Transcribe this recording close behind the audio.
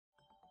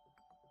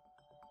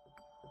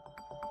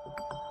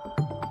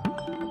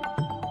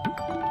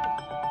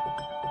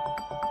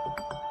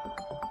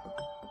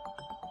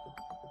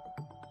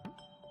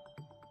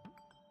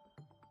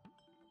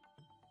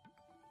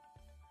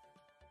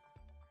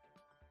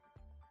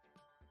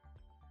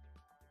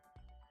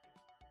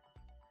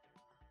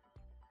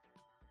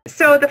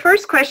So the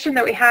first question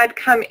that we had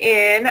come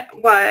in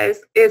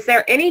was, is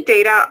there any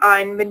data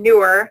on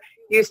manure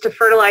used to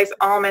fertilize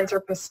almonds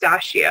or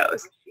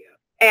pistachios?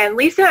 And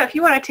Lisa, if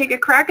you want to take a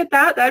crack at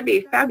that, that'd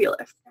be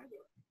fabulous.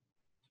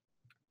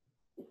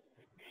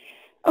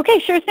 Okay,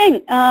 sure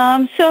thing.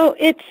 So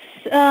it's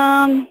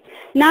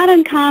not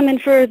uncommon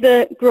for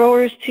the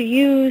growers to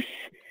use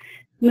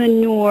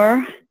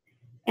manure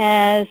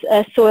as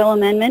a soil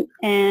amendment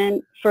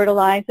and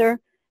fertilizer.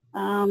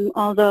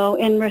 Although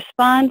in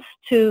response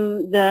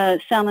to the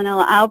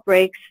salmonella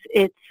outbreaks,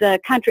 it's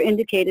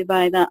contraindicated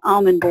by the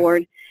Almond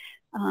Board.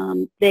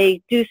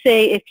 They do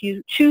say if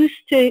you choose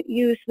to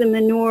use the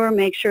manure,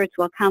 make sure it's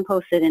well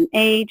composted and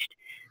aged.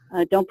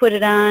 Don't put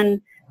it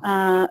on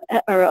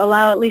or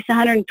allow at least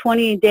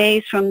 120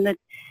 days from the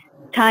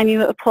time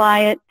you apply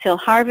it till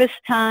harvest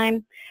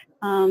time.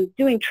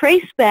 Doing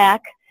trace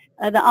back,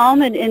 the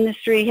almond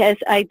industry has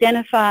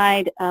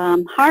identified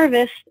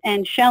harvest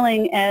and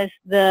shelling as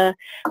the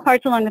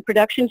parts along the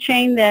production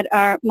chain that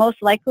are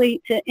most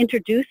likely to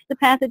introduce the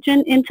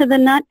pathogen into the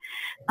nut.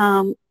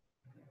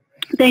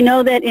 They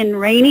know that in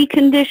rainy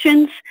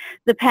conditions,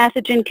 the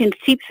pathogen can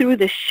seep through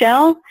the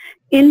shell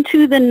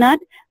into the nut.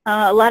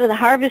 A lot of the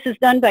harvest is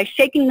done by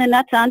shaking the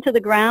nuts onto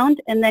the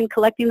ground and then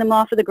collecting them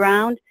off of the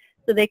ground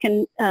so they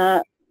can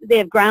they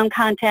have ground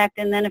contact,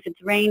 and then if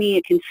it's rainy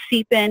it can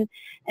seep in.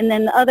 And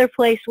then the other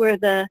place where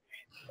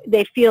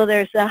they feel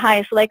there's the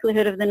highest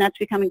likelihood of the nuts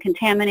becoming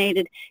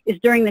contaminated is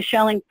during the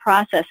shelling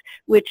process,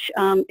 which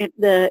if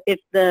the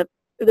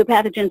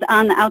pathogen's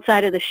on the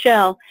outside of the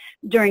shell,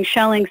 during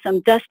shelling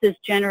some dust is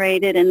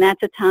generated, and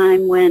that's a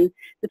time when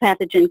the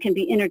pathogen can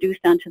be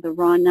introduced onto the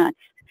raw nuts.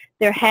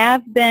 There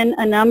have been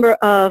a number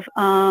of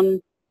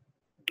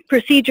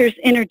procedures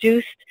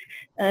introduced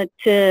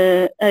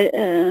to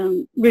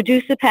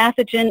reduce the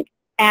pathogen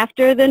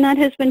after the nut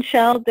has been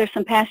shelled. There's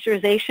some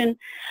pasteurization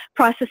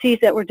processes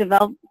that were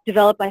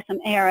developed by some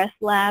ARS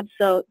labs,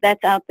 so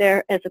that's out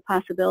there as a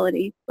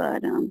possibility.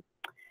 But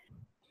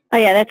oh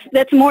yeah,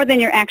 that's more than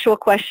your actual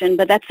question,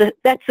 but that's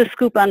the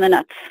scoop on the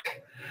nuts.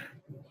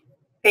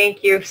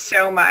 Thank you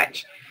so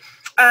much.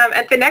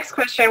 And the next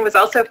question was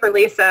also for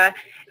Lisa,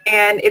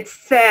 and it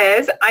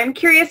says, I'm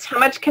curious how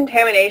much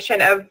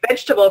contamination of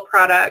vegetable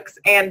products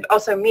and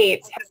also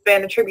meats has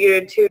been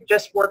attributed to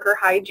just worker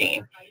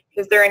hygiene.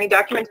 Is there any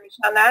documentation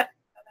on that?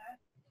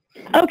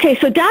 Okay,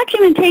 so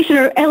documentation,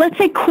 or let's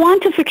say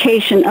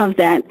quantification of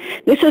that.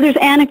 So there's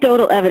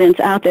anecdotal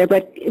evidence out there,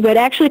 but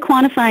actually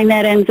quantifying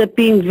that ends up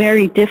being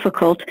very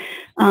difficult.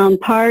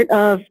 Part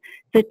of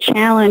the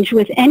challenge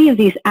with any of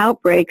these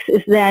outbreaks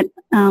is that,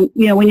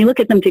 you know, when you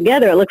look at them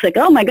together, it looks like,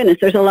 oh my goodness,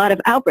 there's a lot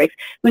of outbreaks.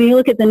 When you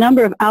look at the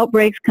number of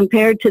outbreaks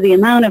compared to the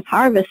amount of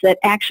harvest that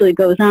actually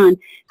goes on,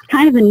 it's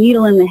kind of a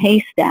needle in the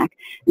haystack.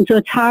 And so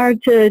it's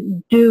hard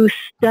to do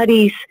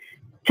studies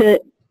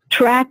to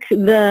track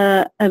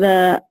the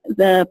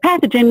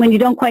pathogen when you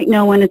don't quite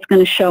know when it's going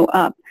to show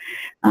up.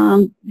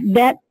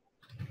 That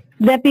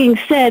being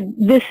said,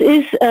 this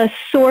is a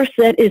source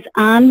that is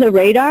on the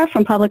radar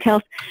from public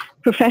health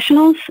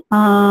professionals.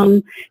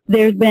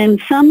 There's been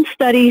some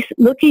studies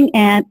looking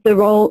at the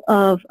role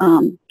of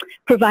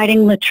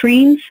providing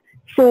latrines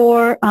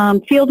for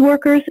field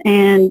workers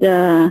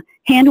and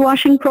hand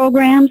washing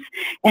programs,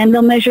 and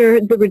they'll measure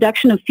the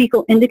reduction of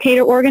fecal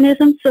indicator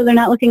organisms. So they're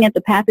not looking at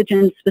the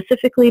pathogens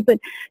specifically, but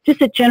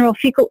just at general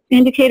fecal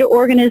indicator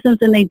organisms,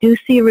 and they do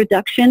see a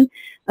reduction.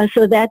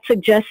 So that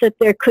suggests that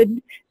there could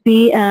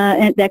be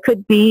a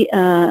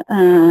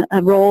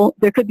role.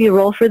 There could be a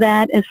role for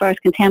that as far as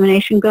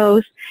contamination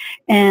goes.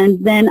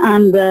 And then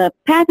on the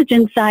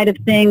pathogen side of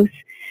things,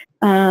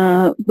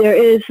 there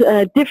is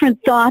different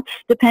thoughts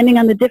depending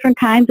on the different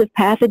kinds of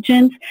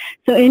pathogens.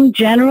 So in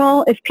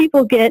general, if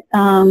people get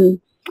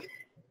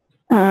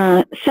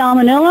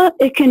salmonella,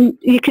 it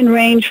can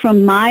range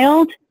from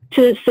mild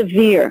to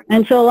severe.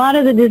 And so a lot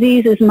of the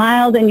disease is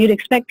mild, and you'd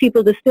expect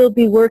people to still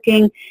be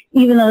working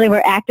even though they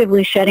were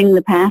actively shedding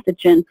the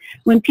pathogen.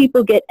 When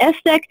people get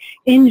SDEC,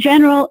 in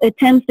general, it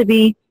tends to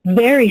be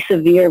very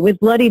severe with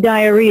bloody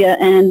diarrhea,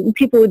 and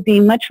people would be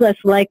much less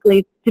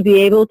likely to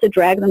be able to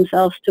drag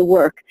themselves to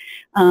work.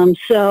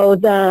 So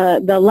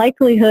the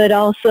likelihood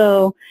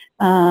also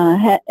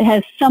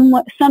has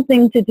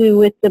something to do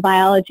with the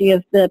biology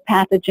of the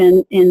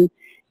pathogen in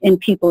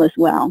people as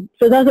well.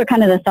 So those are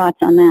kind of the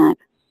thoughts on that.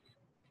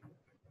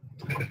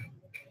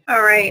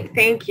 All right,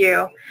 thank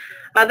you.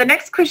 The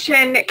next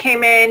question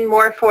came in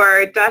more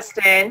for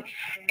Dustin,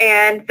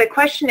 and the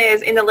question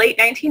is, in the late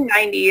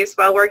 1990s,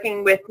 while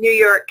working with New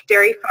York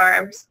dairy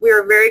farms, we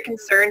were very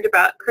concerned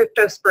about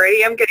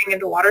cryptosporidium getting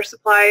into water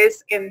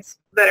supplies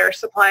that are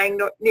supplying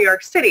New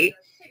York City.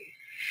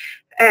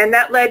 And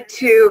that led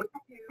to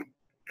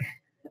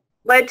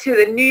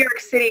the New York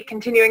City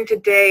continuing to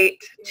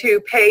date to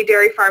pay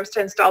dairy farms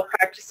to install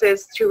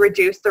practices to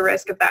reduce the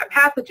risk of that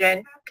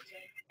pathogen.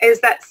 Is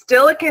that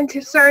still a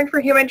concern for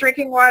human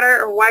drinking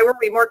water, or why were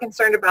we more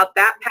concerned about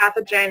that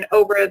pathogen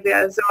over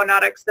the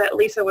zoonotics that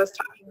Lisa was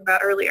talking about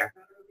earlier?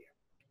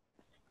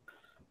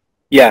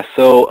 Yeah,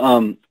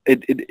 so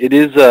it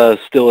is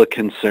still a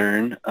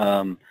concern.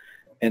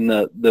 And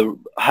the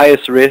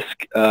highest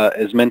risk,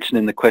 as mentioned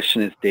in the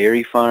question, is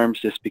dairy farms,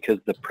 just because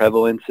the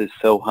prevalence is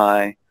so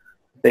high.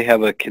 They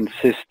have a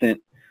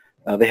consistent,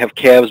 they have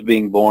calves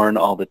being born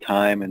all the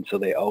time, and so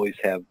they always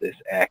have this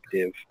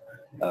active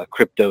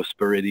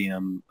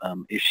cryptosporidium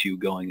issue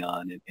going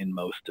on in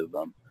most of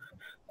them.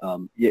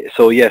 Yeah,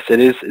 so yes, it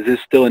is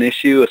still an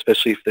issue,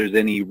 especially if there's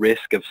any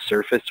risk of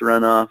surface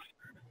runoff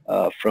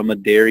from a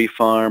dairy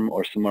farm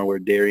or somewhere where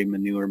dairy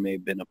manure may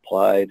have been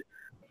applied.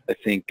 I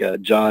think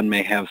John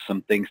may have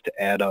some things to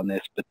add on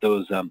this, but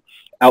those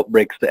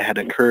outbreaks that had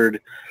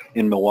occurred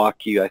in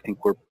Milwaukee, I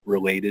think, were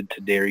related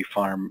to dairy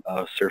farm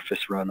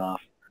surface runoff.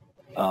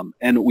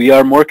 And we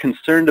are more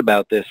concerned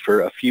about this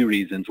for a few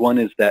reasons. One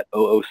is that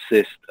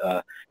oocyst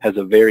has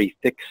a very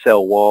thick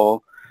cell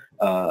wall.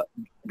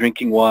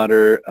 Drinking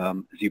water,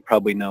 as you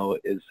probably know,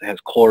 has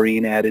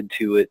chlorine added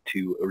to it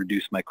to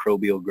reduce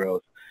microbial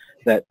growth.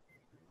 That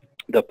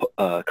the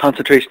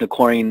concentration of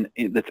chlorine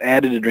that's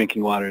added to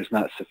drinking water is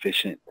not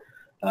sufficient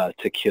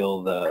to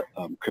kill the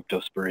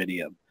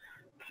cryptosporidium.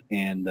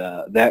 And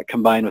that,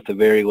 combined with a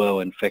very low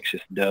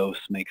infectious dose,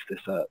 makes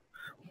this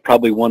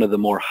probably one of the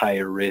more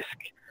higher risk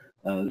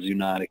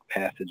zoonotic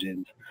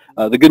pathogens.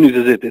 The good news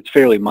is it's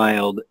fairly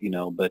mild,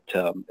 but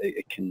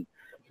it can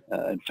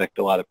infect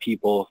a lot of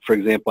people. For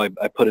example,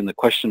 I put in the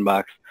question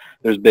box,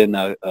 there's been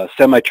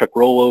semi-truck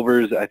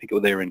rollovers. I think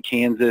they were in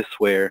Kansas,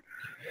 where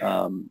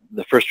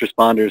the first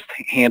responders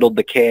handled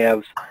the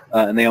calves,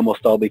 and they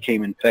almost all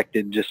became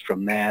infected just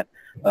from that.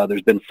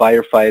 There's been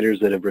firefighters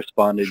that have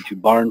responded to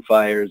barn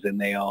fires, and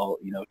they all,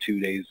 2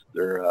 days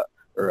or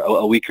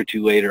a week or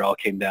two later, all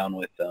came down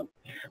with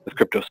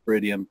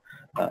cryptosporidium.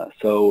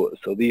 So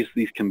these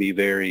can be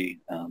very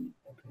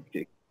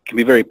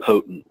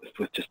potent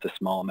with just a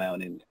small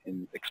amount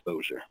in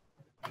exposure.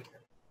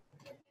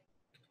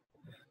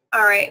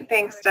 All right,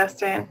 thanks,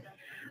 Dustin.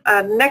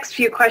 Next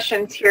few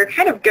questions here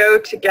kind of go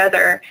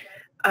together,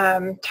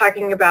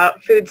 talking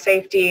about food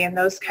safety and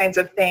those kinds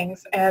of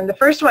things. And the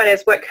first one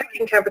is, what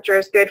cooking temperature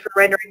is good for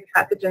rendering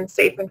pathogens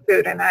safe in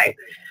food? And I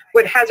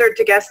would hazard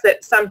to guess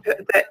that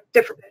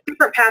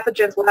different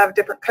pathogens will have a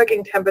different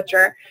cooking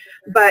temperature.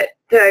 But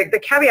the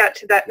caveat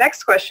to that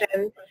next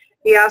question,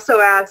 he also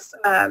asks,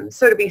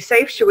 so to be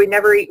safe, should we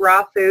never eat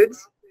raw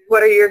foods?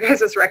 What are your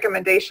guys'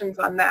 recommendations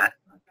on that?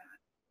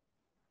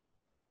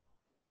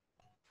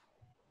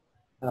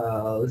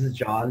 This is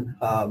John.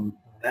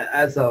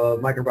 As a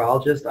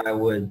microbiologist, I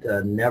would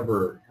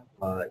never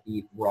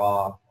eat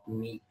raw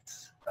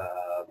meats.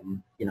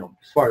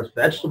 As far as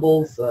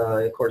vegetables,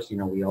 of course, we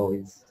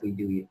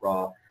do eat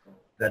raw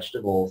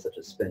vegetables such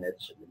as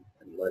spinach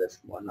and lettuce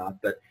and whatnot.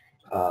 But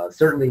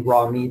certainly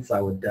raw meats,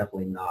 I would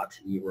definitely not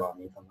eat raw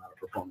meats. I'm not a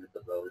proponent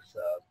of those.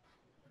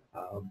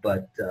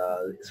 But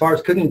as far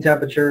as cooking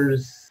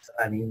temperatures,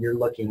 I mean, you're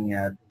looking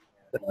at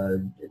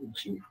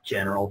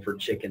general for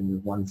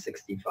chicken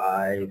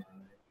 165.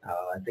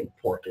 I think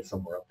pork is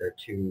somewhere up there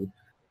too.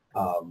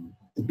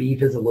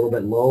 Beef is a little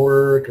bit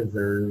lower because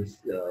there's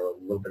a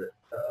little bit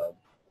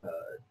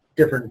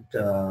different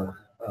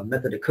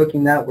method of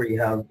cooking that, where you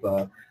have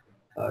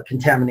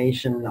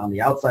contamination on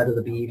the outside of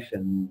the beef,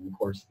 and of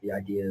course the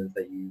idea is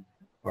that you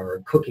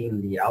are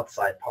cooking the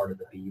outside part of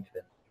the beef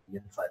and the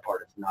inside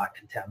part is not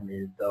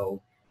contaminated,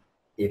 though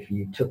if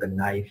you took a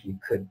knife you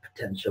could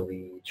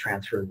potentially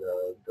transfer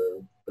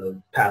the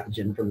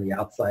pathogen from the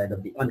outside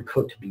of the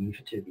uncooked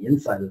beef to the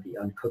inside of the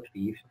uncooked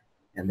beef,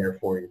 and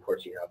therefore of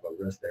course you have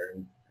a risk there.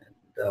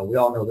 And we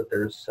all know that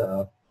there's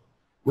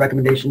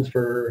recommendations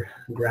for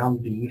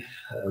ground beef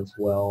as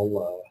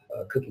well,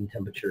 cooking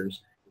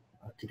temperatures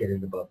to get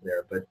it above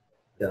there, but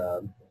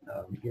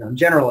in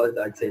general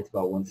I'd say it's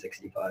about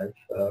 165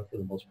 for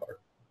the most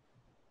part.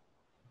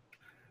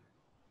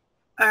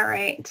 All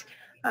right.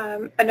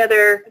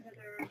 Another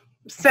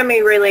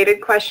semi-related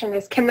question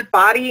is, can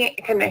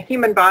the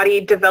human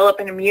body develop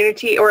an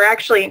immunity, or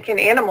actually can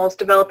animals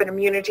develop an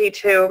immunity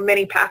to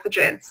many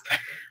pathogens?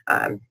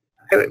 I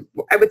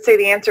would say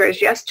the answer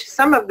is yes to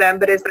some of them,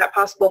 but is that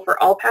possible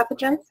for all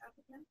pathogens?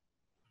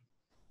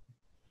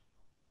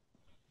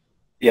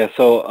 Yeah,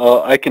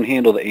 so I can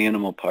handle the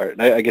animal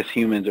part. I guess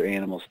humans are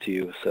animals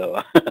too.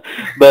 So,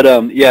 but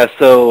yeah,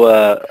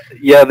 so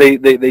yeah, they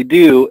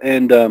do,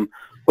 and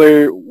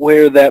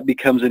where that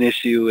becomes an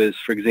issue is,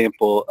 for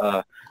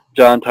example,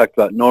 John talked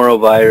about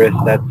norovirus.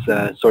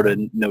 That's sort of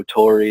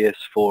notorious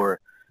for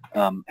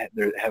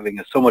they're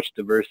having so much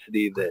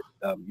diversity that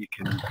you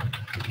can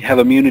have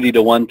immunity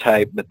to one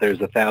type, but there's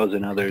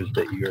 1,000 others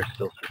that you're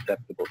still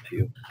susceptible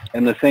to.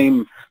 And the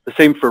same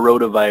for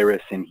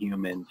rotavirus in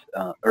humans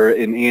or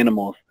in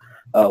animals,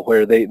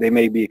 where they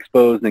may be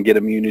exposed and get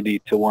immunity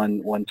to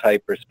one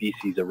type or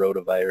species of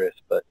rotavirus,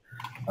 but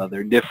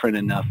they're different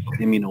enough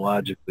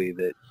immunologically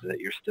that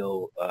you're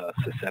still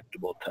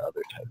susceptible to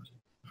other types.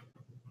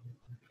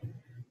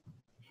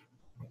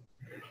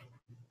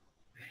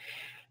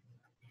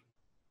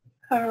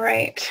 All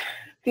right.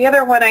 The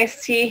other one I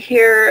see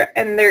here,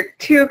 and they're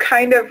two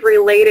kind of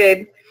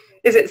related,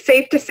 is it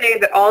safe to say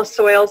that all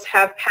soils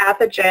have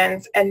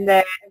pathogens? And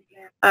then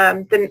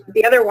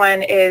The other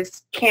one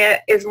is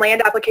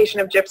land application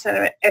of gypsum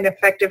an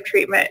effective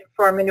treatment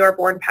for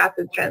manure-borne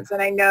pathogens?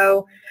 And I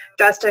know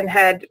Dustin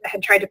had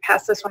tried to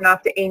pass this one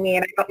off to Amy,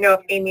 and I don't know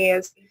if Amy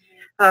is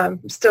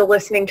still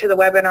listening to the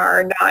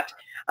webinar or not.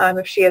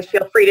 If she is,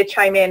 feel free to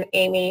chime in,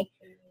 Amy.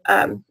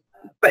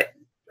 But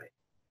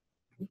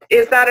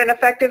is that an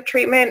effective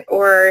treatment,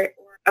 or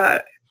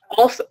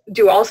also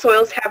do all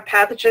soils have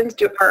pathogens?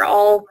 Are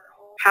all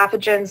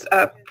pathogens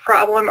a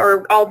problem,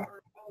 or all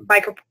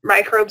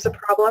microbes a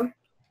problem?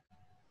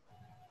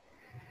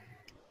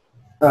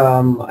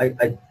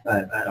 I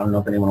don't know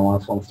if anyone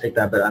else wants to take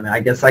that, but I mean, I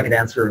guess I could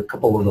answer a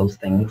couple of those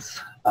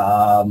things.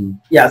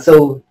 Yeah,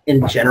 so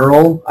in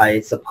general, I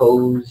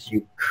suppose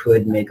you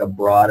could make a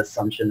broad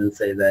assumption and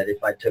say that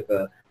if I took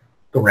a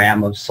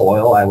gram of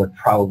soil, I would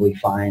probably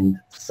find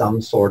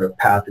some sort of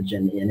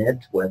pathogen in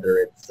it, whether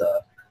it's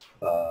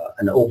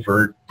an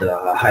overt,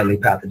 highly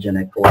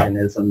pathogenic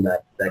organism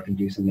that can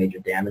do some major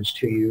damage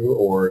to you,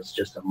 or it's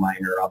just a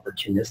minor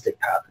opportunistic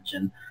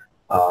pathogen.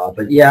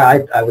 But yeah,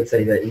 I would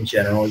say that in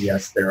general,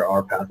 yes, there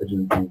are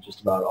pathogens in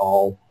just about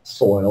all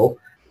soil.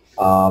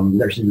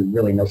 There's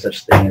really no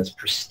such thing as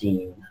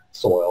pristine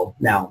soil.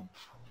 Now,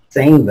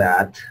 saying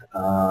that,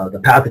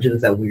 the pathogens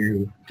that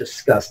we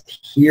discussed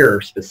here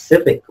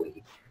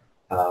specifically,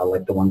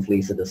 like the ones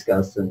Lisa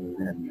discussed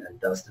and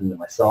Dustin and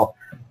myself,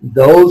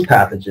 those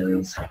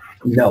pathogens,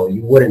 no,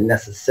 you wouldn't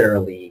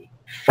necessarily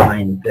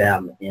find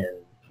them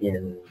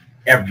in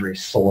every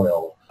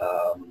soil.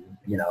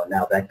 You know,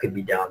 now that could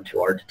be down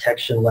to our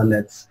detection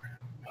limits,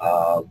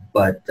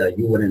 but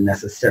you wouldn't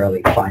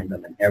necessarily find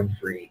them in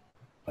every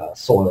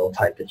soil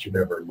type that you've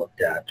ever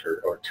looked at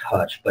or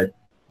touched. But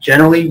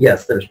generally,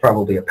 yes, there's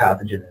probably a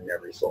pathogen in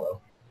every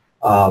soil.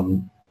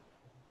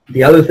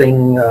 The other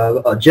thing,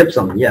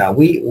 gypsum, yeah,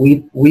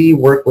 we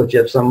work with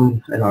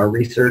gypsum in our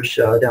research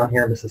down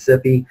here in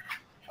Mississippi.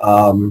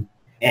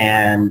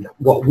 And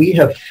what we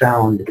have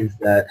found is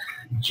that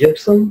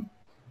gypsum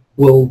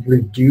will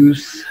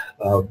reduce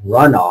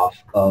runoff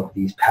of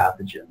these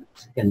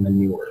pathogens in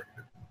manure.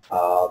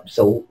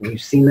 So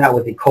we've seen that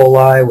with E.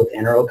 coli, with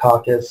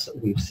Enterococcus.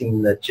 We've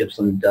seen that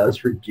gypsum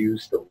does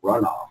reduce the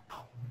runoff,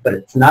 but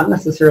it's not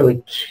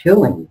necessarily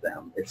killing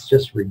them. It's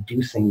just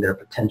reducing their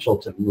potential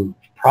to move,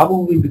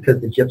 probably because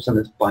the gypsum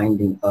is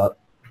binding up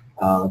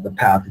the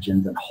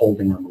pathogens and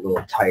holding them a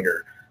little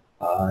tighter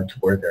to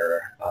where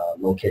they're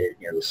located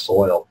near the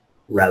soil,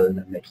 rather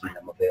than making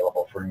them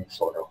available for any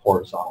sort of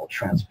horizontal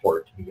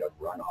transport via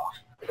runoff.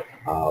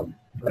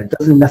 But it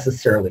doesn't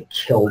necessarily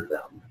kill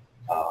them,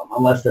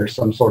 unless there's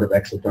some sort of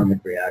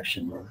exothermic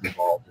reaction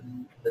involved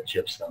in the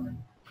gypsum,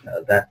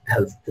 and that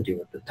has to do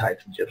with the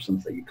types of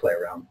gypsums that you play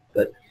around.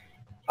 But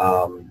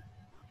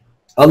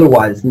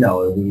otherwise,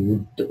 no,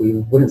 we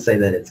wouldn't say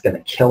that it's going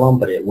to kill them,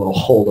 but it will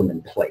hold them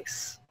in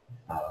place.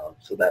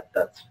 So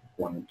that's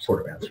one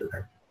sort of answer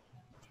there.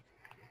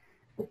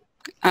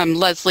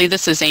 Leslie,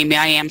 this is Amy.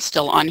 I am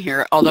still on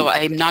here, although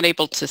I'm not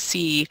able to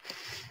see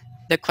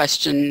the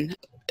question.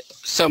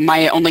 So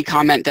my only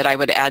comment that I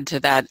would add to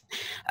that,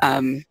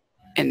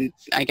 and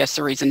I guess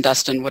the reason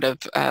Dustin would have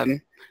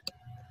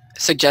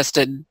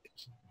suggested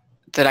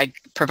that I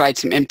provide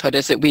some input,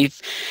 is that we've,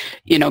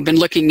 been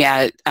looking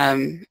at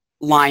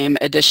lime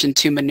addition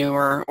to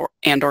manure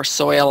or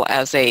soil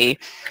as a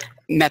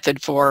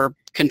method for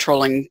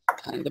controlling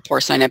the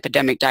porcine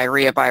epidemic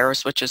diarrhea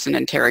virus, which is an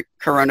enteric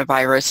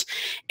coronavirus.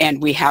 And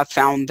we have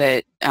found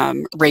that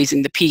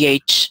raising the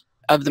pH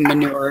of the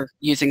manure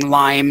using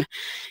lime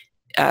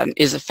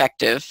is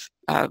effective.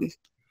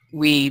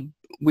 We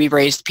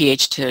raised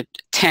pH to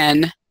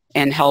 10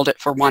 and held it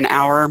for 1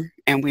 hour,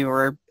 and we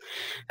were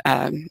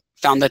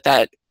found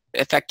that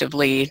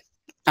effectively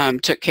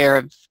took care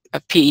of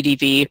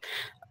PEDV,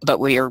 but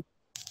we are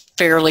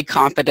fairly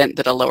confident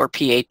that a lower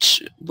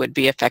pH would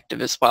be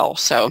effective as well.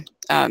 So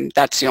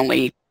that's the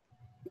only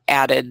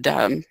added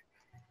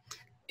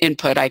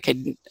input I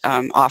could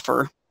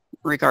offer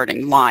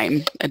regarding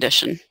lime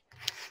addition.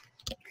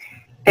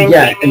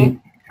 Yeah,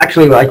 and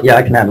actually, yeah,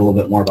 I can add a little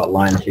bit more about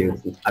lime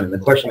too. I mean, the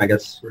question, I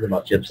guess, was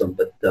about gypsum,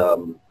 but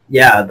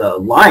yeah, the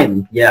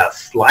lime,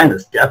 yes, lime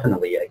is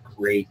definitely a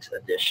great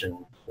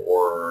addition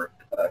for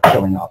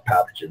killing off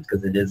pathogens,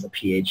 because it is a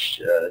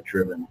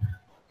pH-driven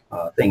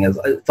thing.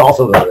 It's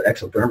also an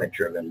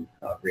exothermic-driven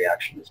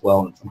reaction as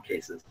well in some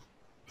cases.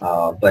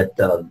 But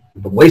the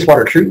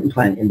wastewater treatment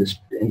plant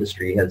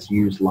industry has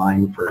used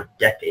lime for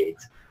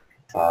decades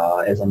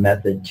as a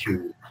method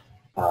to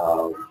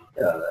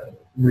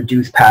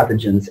reduce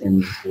pathogens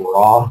in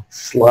raw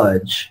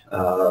sludge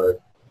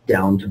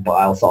down to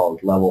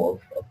biosolid level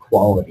of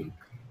quality.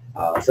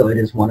 So it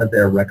is one of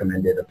their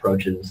recommended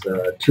approaches.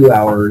 2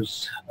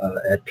 hours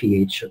at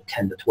pH of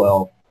 10 to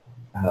 12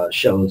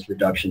 shows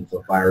reductions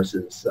of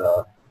viruses,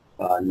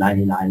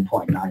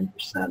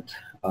 99.9%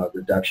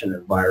 reduction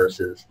in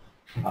viruses,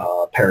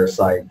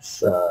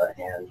 parasites,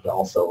 and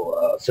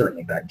also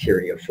certainly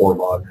bacteria, 4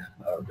 log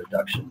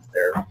reductions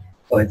there.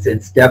 So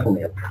it's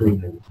definitely a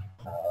proven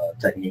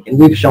technique, and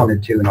we've shown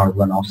it too in our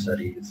runoff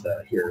studies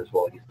here as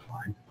well using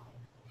lime.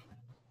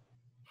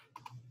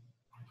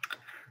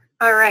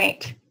 All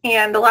right.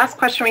 And the last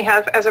question we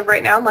have as of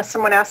right now, unless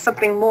someone asks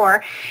something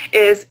more,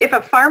 is if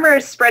a farmer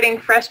is spreading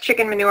fresh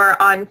chicken manure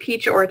on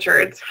peach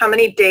orchards, how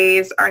many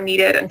days are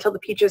needed until the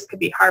peaches could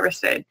be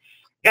harvested?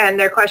 And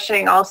they're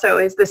questioning also,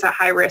 is this a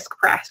high-risk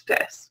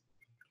practice?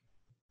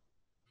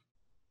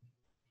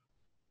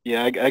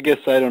 Yeah, I guess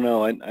I don't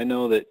know. I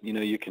know that,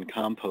 you can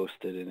compost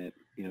it and it,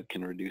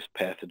 can reduce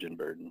pathogen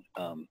burden.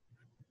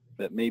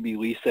 But maybe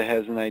Lisa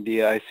has an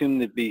idea. I assume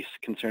they'd be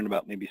concerned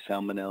about maybe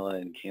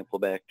Salmonella and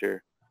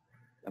Campylobacter.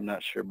 I'm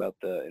not sure about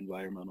the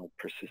environmental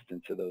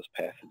persistence of those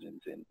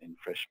pathogens in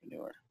fresh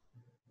manure.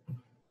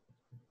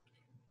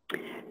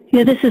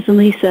 Yeah, this is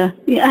Lisa.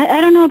 Yeah,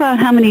 I don't know about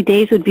how many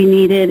days would be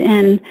needed,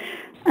 and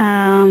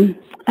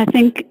I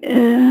think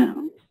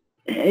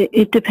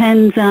it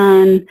depends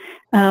on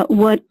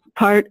what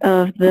part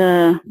of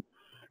the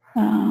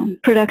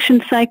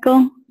production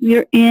cycle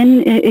you're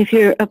in. If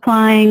you're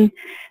applying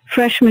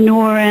fresh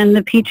manure and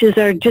the peaches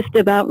are just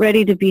about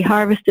ready to be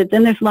harvested,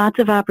 then there's lots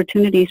of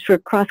opportunities for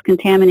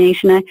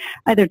cross-contamination,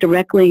 either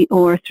directly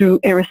or through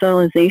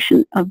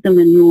aerosolization of the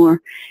manure.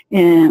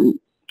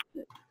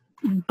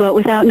 But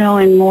without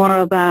knowing more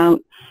about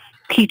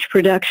peach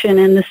production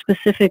and the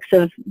specifics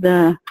of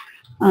the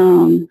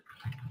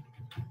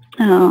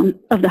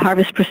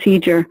harvest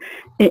procedure,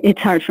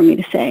 it's hard for me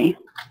to say.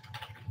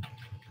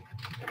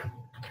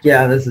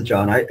 Yeah, this is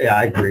John.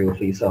 I agree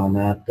with Lisa on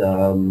that.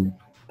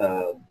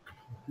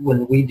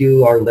 When we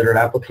do our litter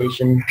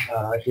application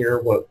here,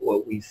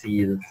 what we see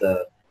is,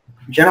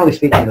 generally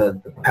speaking, the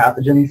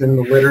pathogens in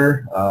the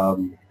litter,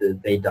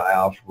 they die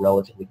off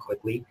relatively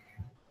quickly.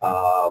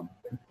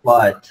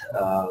 But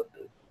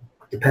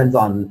depends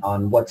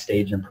on what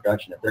stage in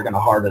production. If they're going to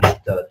harvest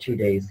 2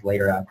 days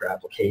later after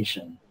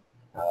application,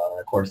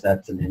 of course,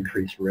 that's an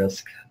increased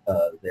risk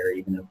there,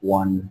 even if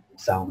one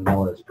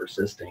Salmonella is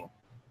persisting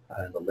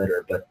in the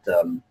litter. But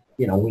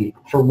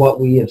for what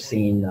we have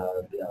seen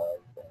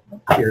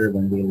here,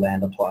 when we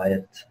land apply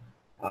it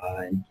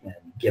and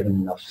given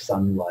enough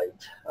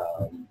sunlight,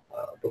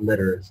 the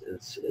litter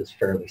is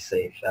fairly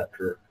safe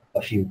after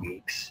a few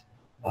weeks.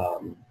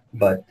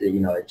 But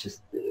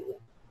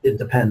it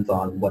depends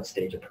on what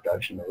stage of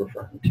production we're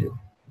referring to.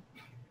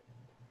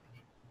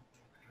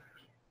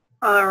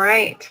 All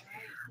right.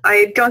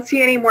 I don't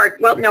see any more.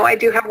 Well, no, I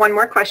do have one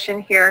more question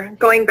here.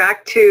 Going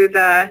back to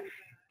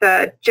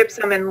the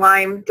gypsum and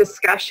lime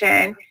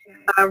discussion,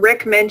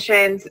 Rick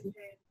mentions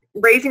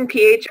raising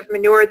pH of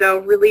manure, though,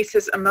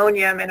 releases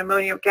ammonium and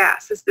ammonia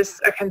gas. Is this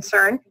a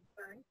concern?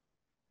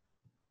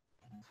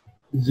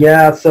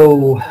 Yeah,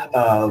 so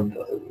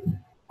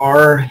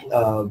our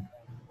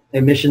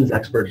emissions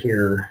expert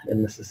here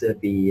in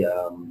Mississippi,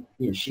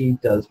 she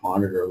does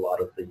monitor a lot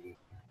of the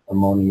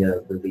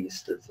ammonia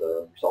released as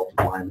a result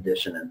of lime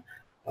addition. And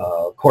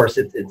of course,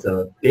 it's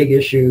a big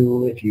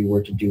issue if you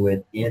were to do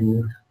it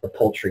in the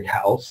poultry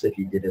house. If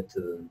you did it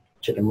to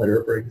chicken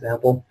litter, for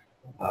example,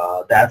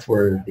 that's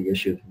where the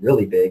issue is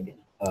really big.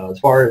 As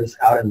far as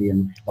out in the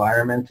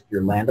environment, if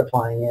you're land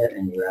applying it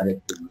and you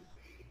added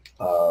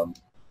the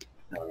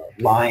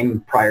lime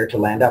prior to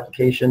land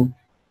application,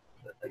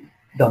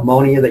 the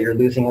ammonia that you're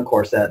losing, of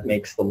course, that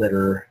makes the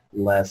litter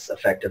less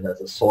effective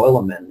as a soil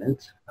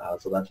amendment.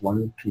 So that's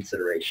one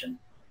consideration.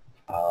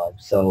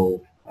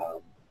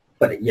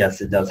 But yes,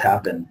 it does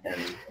happen,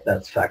 and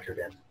that's factored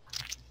in.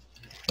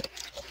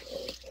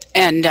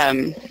 And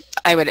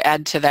I would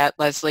add to that,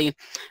 Leslie,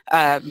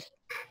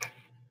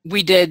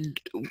 we did,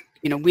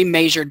 we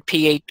measured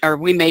pH, or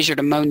we measured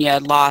ammonia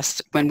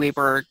loss when we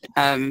were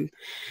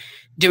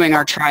doing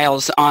our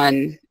trials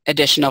on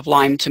addition of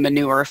lime to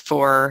manure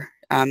for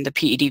the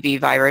PEDV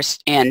virus.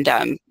 And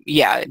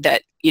yeah,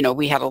 that,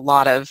 we had a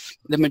lot of,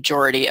 the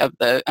majority of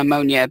the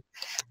ammonia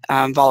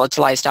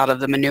volatilized out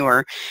of the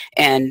manure.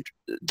 And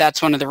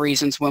that's one of the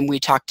reasons when we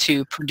talk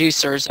to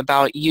producers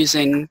about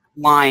using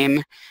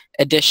lime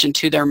addition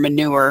to their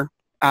manure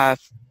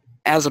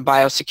as a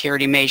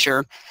biosecurity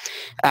measure,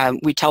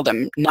 we tell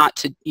them not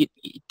to, you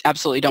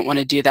absolutely don't want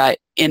to do that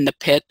in the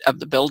pit of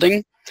the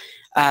building.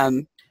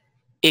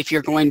 If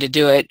you're going to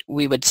do it,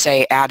 we would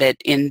say add it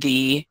in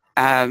the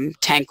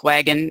tank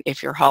wagon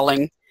if you're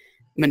hauling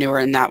manure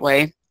in that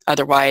way.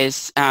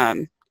 Otherwise,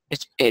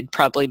 it'd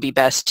probably be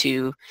best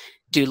to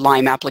do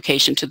lime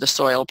application to the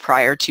soil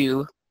prior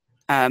to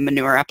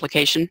manure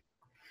application.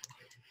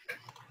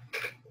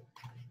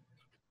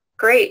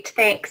 Great,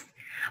 thanks.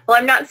 Well,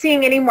 I'm not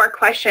seeing any more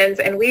questions,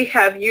 and we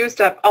have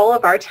used up all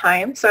of our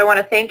time. So I want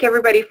to thank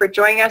everybody for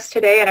joining us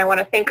today, and I want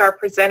to thank our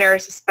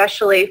presenters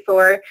especially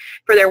for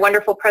their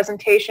wonderful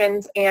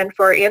presentations and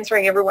for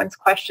answering everyone's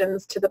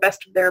questions to the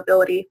best of their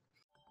ability.